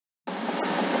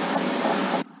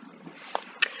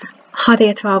Hi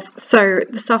there, 12. So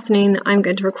this afternoon I'm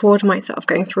going to record myself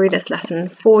going through this lesson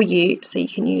for you so you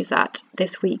can use that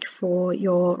this week for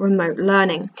your remote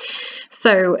learning.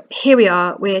 So here we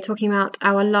are, we're talking about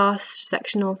our last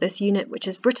section of this unit, which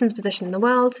is Britain's position in the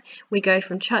world. We go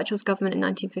from Churchill's government in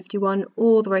 1951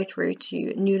 all the way through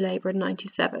to New Labour in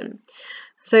 97.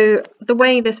 So the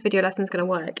way this video lesson is going to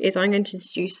work is I'm going to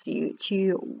introduce you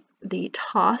to the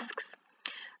tasks.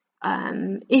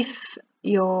 If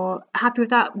you're happy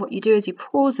with that, what you do is you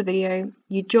pause the video,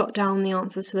 you jot down the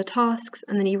answers to the tasks,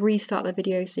 and then you restart the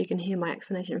video so you can hear my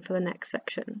explanation for the next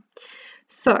section.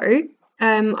 So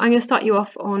I'm going to start you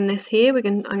off on this here.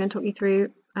 I'm going to talk you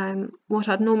through what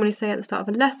I'd normally say at the start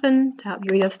of a lesson to help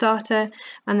you with your starter,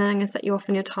 and then I'm going to set you off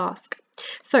on your task.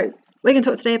 So we're going to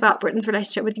talk today about Britain's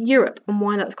relationship with Europe and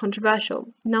why that's controversial.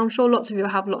 Now, I'm sure lots of you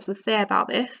have lots to say about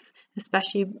this,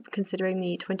 especially considering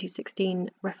the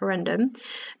 2016 referendum.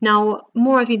 Now, the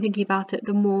more I've been thinking about it,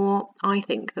 the more I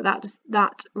think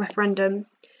that referendum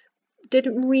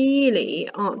didn't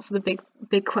really answer the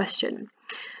big question.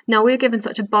 Now, we were given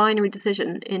such a binary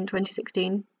decision in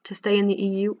 2016 to stay in the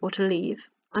EU or to leave,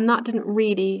 and that didn't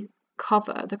really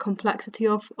cover the complexity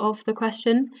of the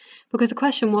question, because the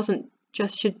question wasn't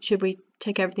just should we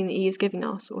take everything the EU is giving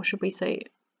us, or should we say,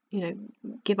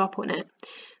 give up on it.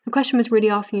 The question was really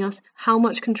asking us, how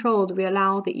much control do we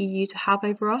allow the EU to have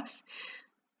over us?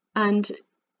 And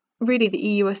really the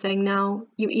EU are saying now,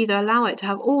 you either allow it to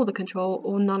have all the control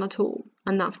or none at all.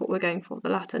 And that's what we're going for, the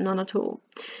latter, none at all.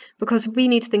 Because we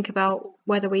need to think about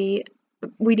whether we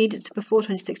needed to, before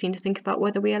 2016, to think about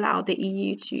whether we allowed the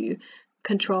EU to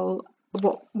control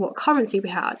what currency we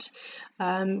had,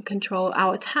 control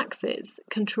our taxes,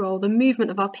 control the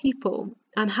movement of our people,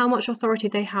 and how much authority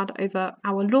they had over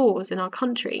our laws in our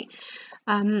country.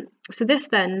 So this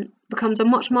then becomes a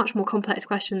much more complex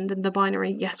question than the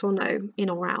binary yes or no, in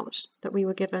or out, that we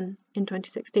were given in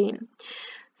 2016.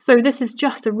 So this is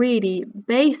just a really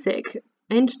basic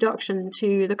introduction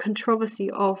to the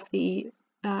controversy of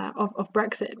of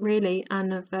Brexit, really,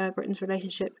 and of Britain's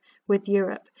relationship with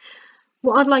Europe.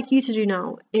 What I'd like you to do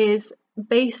now is,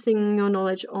 basing your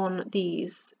knowledge on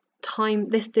this time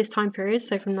period,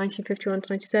 so from 1951 to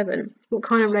 97, what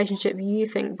kind of relationship you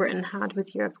think Britain had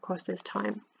with Europe across this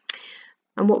time.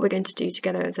 And what we're going to do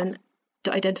together is then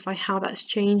to identify how that's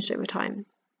changed over time.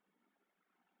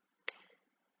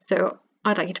 So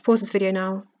I'd like you to pause this video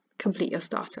now, complete your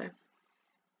starter.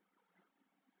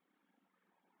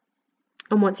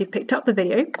 And once you've picked up the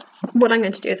video, what I'm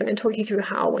going to do is I'm going to talk you through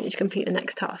how I want you to complete the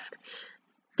next task.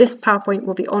 This PowerPoint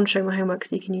will be on Show My Homework,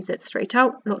 so you can use it straight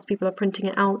out. Lots of people are printing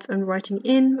it out and writing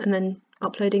in and then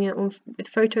uploading it with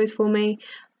photos for me.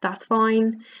 That's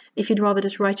fine. If you'd rather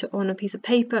just write it on a piece of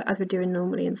paper, as we're doing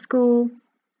normally in school,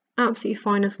 absolutely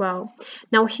fine as well.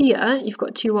 Now here, you've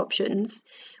got two options.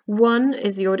 One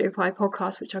is the AudioPie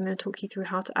podcast, which I'm going to talk you through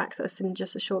how to access in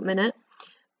just a short minute.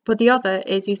 But the other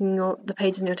is using the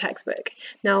pages in your textbook.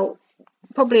 Now,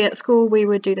 probably at school we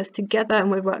would do this together and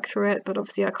we'd work through it, but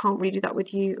obviously I can't really do that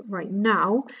with you right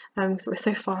now, because we're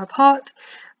so far apart.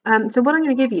 So what I'm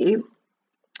going to give you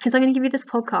is I'm going to give you this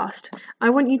podcast.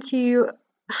 I want you to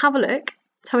have a look,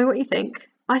 tell me what you think.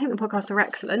 I think the podcasts are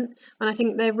excellent, and I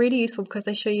think they're really useful because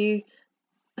they show you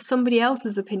somebody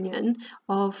else's opinion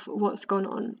of what's gone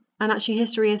on. And actually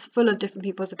history is full of different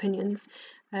people's opinions,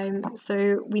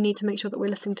 so we need to make sure that we're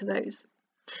listening to those.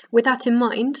 With that in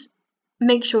mind,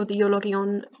 make sure that you're logging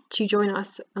on to join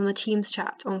us on the Teams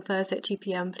chat on Thursday at 2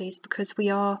 PM, please, because we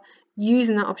are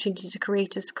using that opportunity to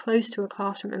create as close to a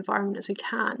classroom environment as we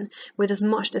can, with as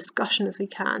much discussion as we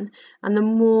can. And the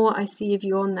more I see of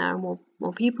you on there, more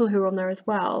people who are on there as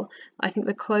well, I think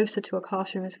the closer to a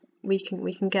classroom as we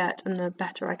can get, and the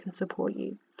better I can support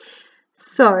you.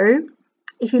 So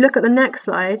if you look at the next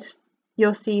slide,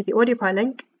 you'll see the AudioPie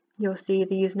link. You'll see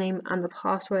the username and the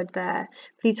password there.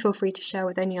 Please feel free to share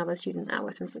with any other student at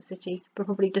Westminster City, but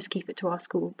probably just keep it to our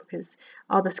school, because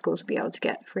other schools will be able to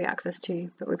get free access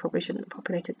to, but we probably shouldn't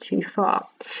populate it too far.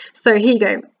 So here you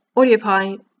go.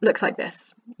 AudioPie looks like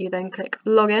this. You then click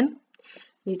login.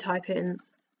 You type in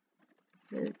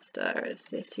Westminster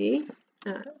City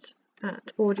at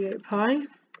AudioPie.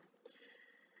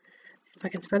 If I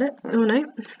can spell it. Oh no,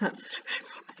 that's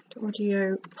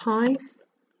AudioPie.co.uk,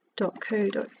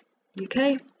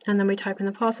 and then we type in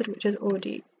the password, which is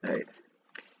audio,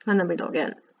 and then we log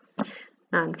in.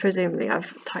 And presumably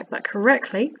I've typed that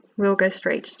correctly. We'll go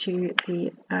straight to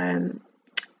the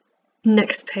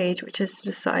next page, which is to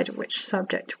decide which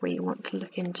subject we want to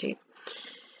look into.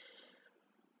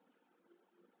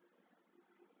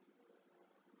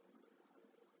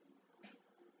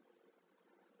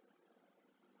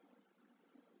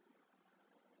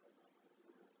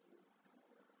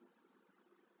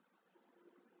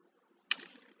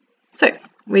 So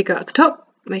we go at the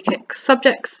top, we click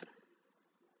subjects,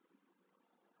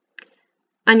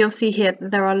 and you'll see here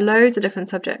that there are loads of different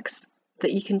subjects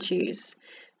that you can choose.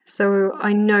 So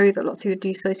I know that lots of you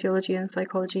do sociology and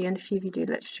psychology, and a few of you do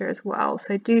literature as well.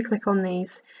 So do click on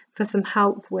these for some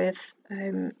help with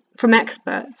from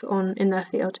experts in their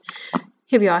field.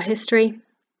 Here we are, history.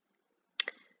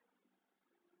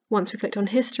 Once we clicked on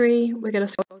history, we're going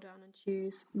to scroll down and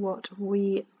choose what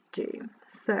we do.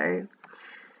 So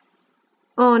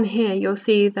on here, you'll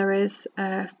see there is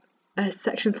a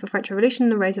section for the French Revolution,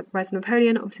 the rise of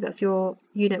Napoleon. Obviously, that's your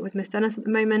unit with Miss Dennis at the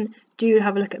moment. Do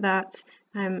have a look at that,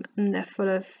 and they're full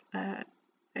of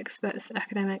experts,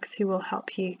 academics who will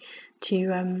help you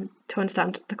to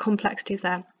understand the complexities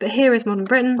there. But here is Modern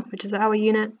Britain, which is our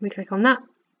unit. We click on that,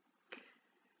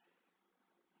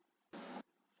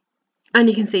 and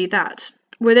you can see that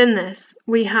within this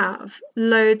we have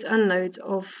loads and loads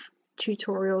of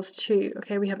tutorials too.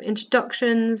 Okay, we have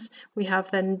introductions, we have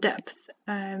then depth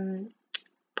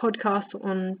podcasts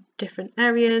on different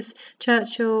areas,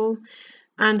 Churchill,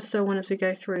 and so on as we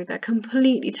go through. They're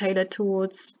completely tailored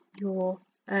towards your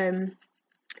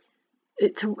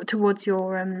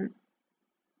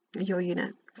your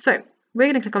unit. So we're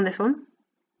going to click on this one,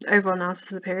 overall analysis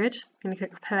of the period. I'm going to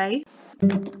click play.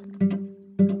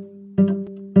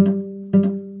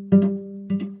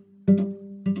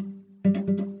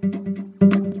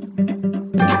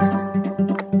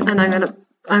 And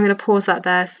I'm gonna pause that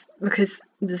there because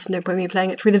there's no point in me playing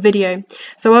it through the video.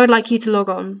 So I would like you to log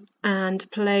on and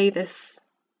play this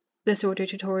audio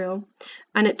tutorial,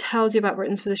 and it tells you about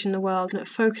Britain's position in the world, and it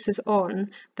focuses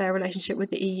on their relationship with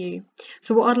the EU.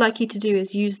 So what I'd like you to do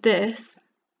is use this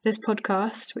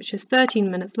podcast, which is 13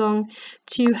 minutes long,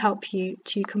 to help you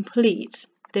to complete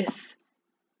this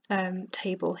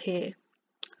table here.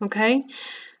 Okay,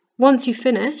 once you've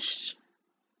finished,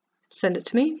 send it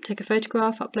to me, take a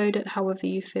photograph, upload it, however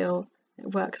you feel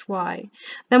it works. Why?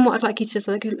 Then what I'd like you to do is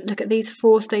look at these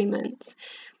 4 statements,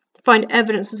 find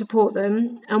evidence to support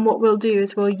them, and what we'll do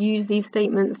is we'll use these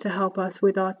statements to help us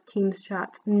with our Teams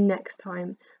chat next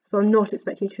time. So I'm not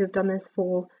expecting you to have done this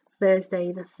for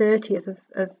Thursday the 30th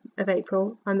of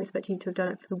April. I'm expecting you to have done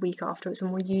it for the week afterwards,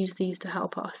 and we'll use these to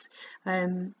help us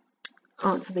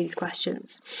answer these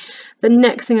questions. The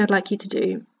next thing I'd like you to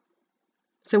do,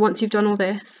 so once you've done all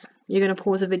this, you're going to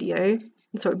pause a video.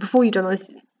 Sorry, before you've done this,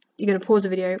 you're going to pause the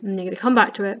video and you're going to come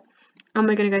back to it, and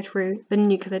we're going to go through the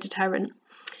nuclear deterrent.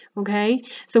 Okay,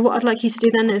 so what I'd like you to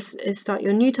do then is start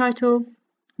your new title,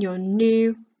 your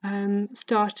new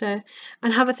starter,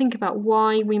 and have a think about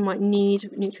why we might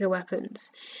need nuclear weapons.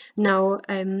 Now,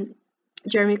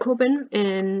 Jeremy Corbyn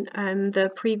in the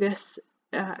previous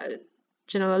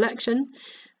general election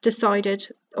decided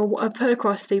or put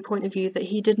across the point of view that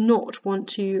he did not want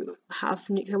to have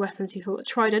nuclear weapons. He thought that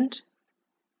Trident,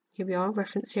 here we are,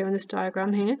 referenced here in this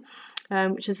diagram here,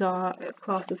 which is our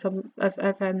class of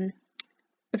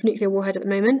nuclear warhead at the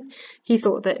moment, he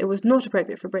thought that it was not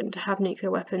appropriate for Britain to have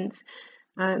nuclear weapons.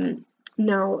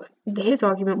 Now, his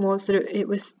argument was that it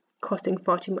was costing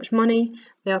far too much money,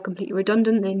 they are completely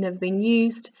redundant, they've never been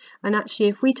used, and actually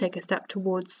if we take a step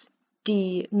towards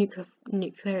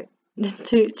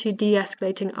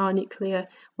de-escalating our nuclear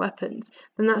weapons,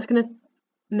 then that's going to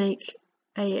make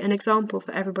an example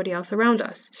for everybody else around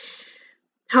us.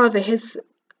 However, his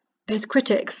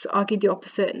critics argued the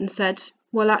opposite and said,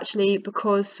 well, actually,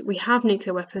 because we have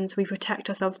nuclear weapons, we protect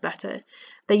ourselves better.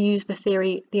 They use the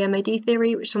theory, the MAD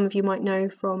theory, which some of you might know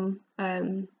from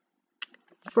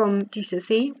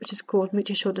GCSE, which is called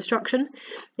mutually assured destruction.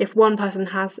 If one person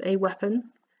has a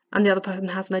weapon and the other person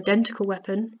has an identical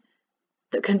weapon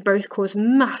that can both cause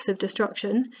massive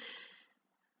destruction,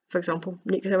 for example,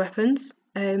 nuclear weapons,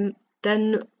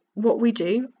 then what we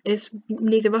do is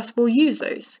neither of us will use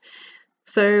those.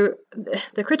 So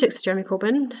the critics of Jeremy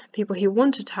Corbyn, people who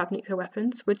wanted to have nuclear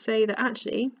weapons, would say that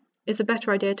actually it's a better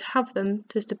idea to have them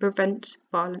just to prevent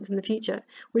violence in the future,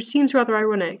 which seems rather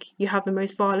ironic. You have the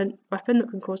most violent weapon that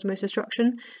can cause the most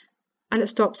destruction, and it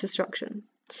stops destruction.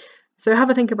 So have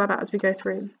a think about that as we go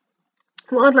through.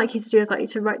 What I'd like you to do is like you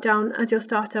to write down as your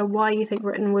starter why you think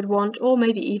Britain would want, or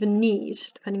maybe even need,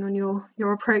 depending on your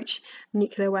approach,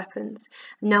 nuclear weapons.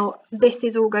 Now, this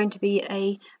is all going to be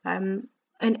an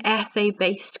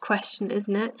essay-based question,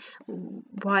 isn't it?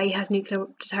 Why has nuclear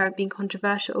deterrent been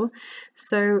controversial?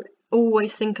 So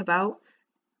always think about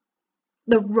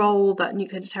the role that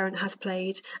nuclear deterrent has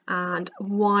played and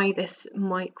why this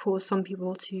might cause some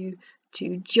people to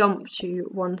jump to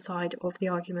one side of the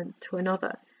argument to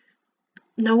another.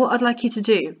 Now, what I'd like you to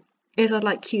do is I'd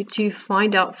like you to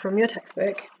find out from your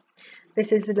textbook.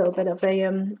 This is a little bit of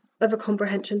a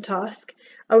comprehension task.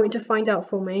 I want you to find out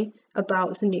for me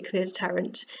about the nuclear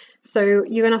deterrent. So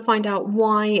you're going to find out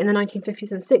why in the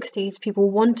 1950s and 60s people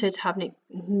wanted to have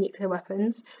nuclear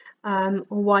weapons, or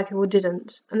why people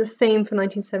didn't, and the same for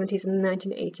 1970s and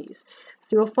 1980s.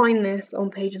 So you'll find this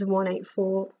on pages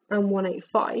 184 and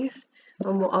 185,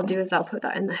 and what I'll do is I'll put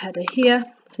that in the header here,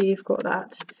 so you've got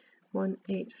that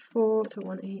 184 to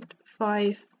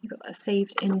 185, you've got that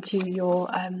saved into your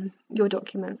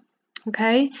document.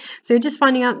 Okay, so just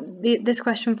finding out this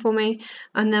question for me,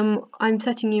 and then I'm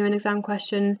setting you an exam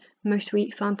question most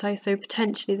weeks, aren't I? So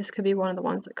potentially this could be one of the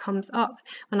ones that comes up,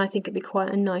 and I think it'd be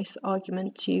quite a nice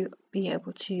argument to be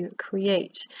able to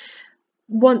create.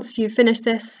 Once you finish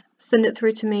this, send it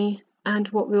through to me, and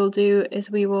what we will do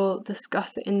is we will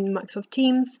discuss it in Microsoft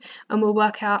Teams, and we'll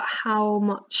work out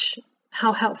how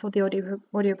helpful the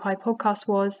AudioPie podcast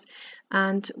was,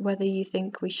 and whether you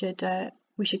think we should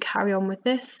carry on with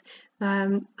this.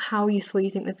 How useful you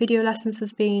think the video lessons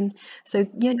has been. So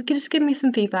yeah, just give me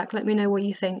some feedback, let me know what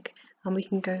you think, and we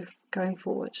can go going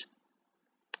forward.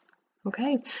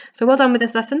 Okay, so well done with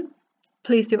this lesson.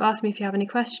 Please do ask me if you have any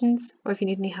questions or if you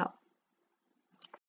need any help.